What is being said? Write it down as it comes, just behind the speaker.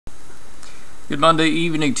Good Monday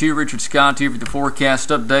evening to you. Richard Scott here for the forecast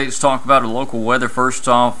update. Let's talk about our local weather. First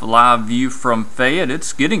off, a live view from Fayette.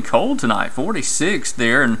 It's getting cold tonight, 46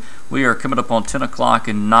 there, and we are coming up on 10 o'clock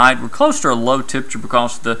at night. We're close to a low temperature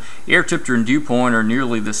because the air temperature and dew point are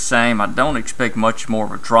nearly the same. I don't expect much more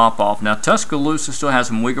of a drop-off. Now, Tuscaloosa still has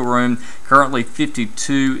some wiggle room. Currently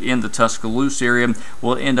 52 in the Tuscaloosa area.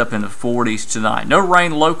 We'll end up in the 40s tonight. No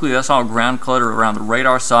rain locally. That's all ground clutter around the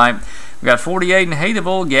radar site. We got 48 in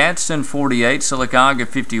Hadyville, Gadsden 48, Sylacauga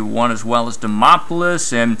 51, as well as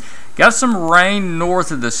Demopolis, and got some rain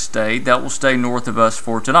north of the state. That will stay north of us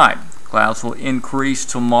for tonight. Clouds will increase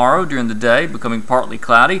tomorrow during the day, becoming partly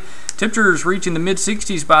cloudy. Temperatures reaching the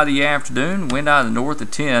mid-60s by the afternoon. Wind out of the north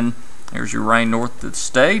of 10. There's your rain north of the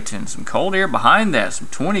state, and some cold air behind that. Some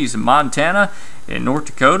 20s in Montana and North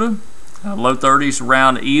Dakota. Low 30s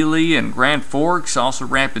around Ely and Grand Forks, also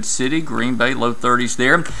Rapid City, Green Bay, low 30s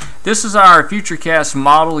there. This is our Futurecast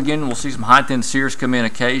model. Again, we'll see some high-thin cirrus come in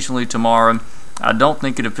occasionally tomorrow. I don't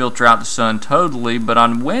think it'll filter out the sun totally, but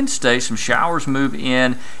on Wednesday, some showers move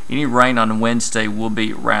in. Any rain on Wednesday will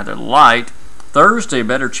be rather light. Thursday, a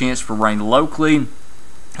better chance for rain locally.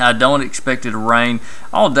 I don't expect it to rain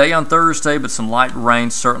all day on Thursday, but some light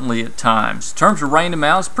rain certainly at times. In terms of rain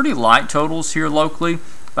amounts, pretty light totals here locally.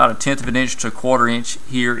 About 1/10 of an inch to 1/4 inch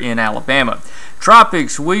here in Alabama.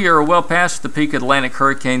 Tropics, we are well past the peak Atlantic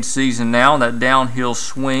hurricane season now, that downhill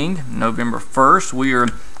swing November 1st. We are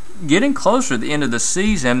getting closer to the end of the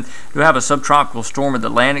season. We have a subtropical storm in the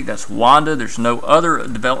Atlantic. That's Wanda. There's no other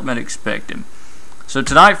development expected. So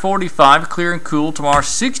tonight 45, clear and cool. Tomorrow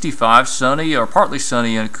 65, sunny or partly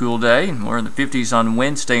sunny and a cool day. We're in the 50s on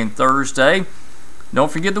Wednesday and Thursday. Don't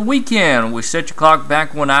forget the weekend. We set your clock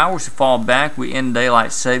back 1 hour. So fall back. We end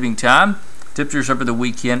daylight saving time. Temperatures over the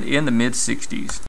weekend in the mid-60s.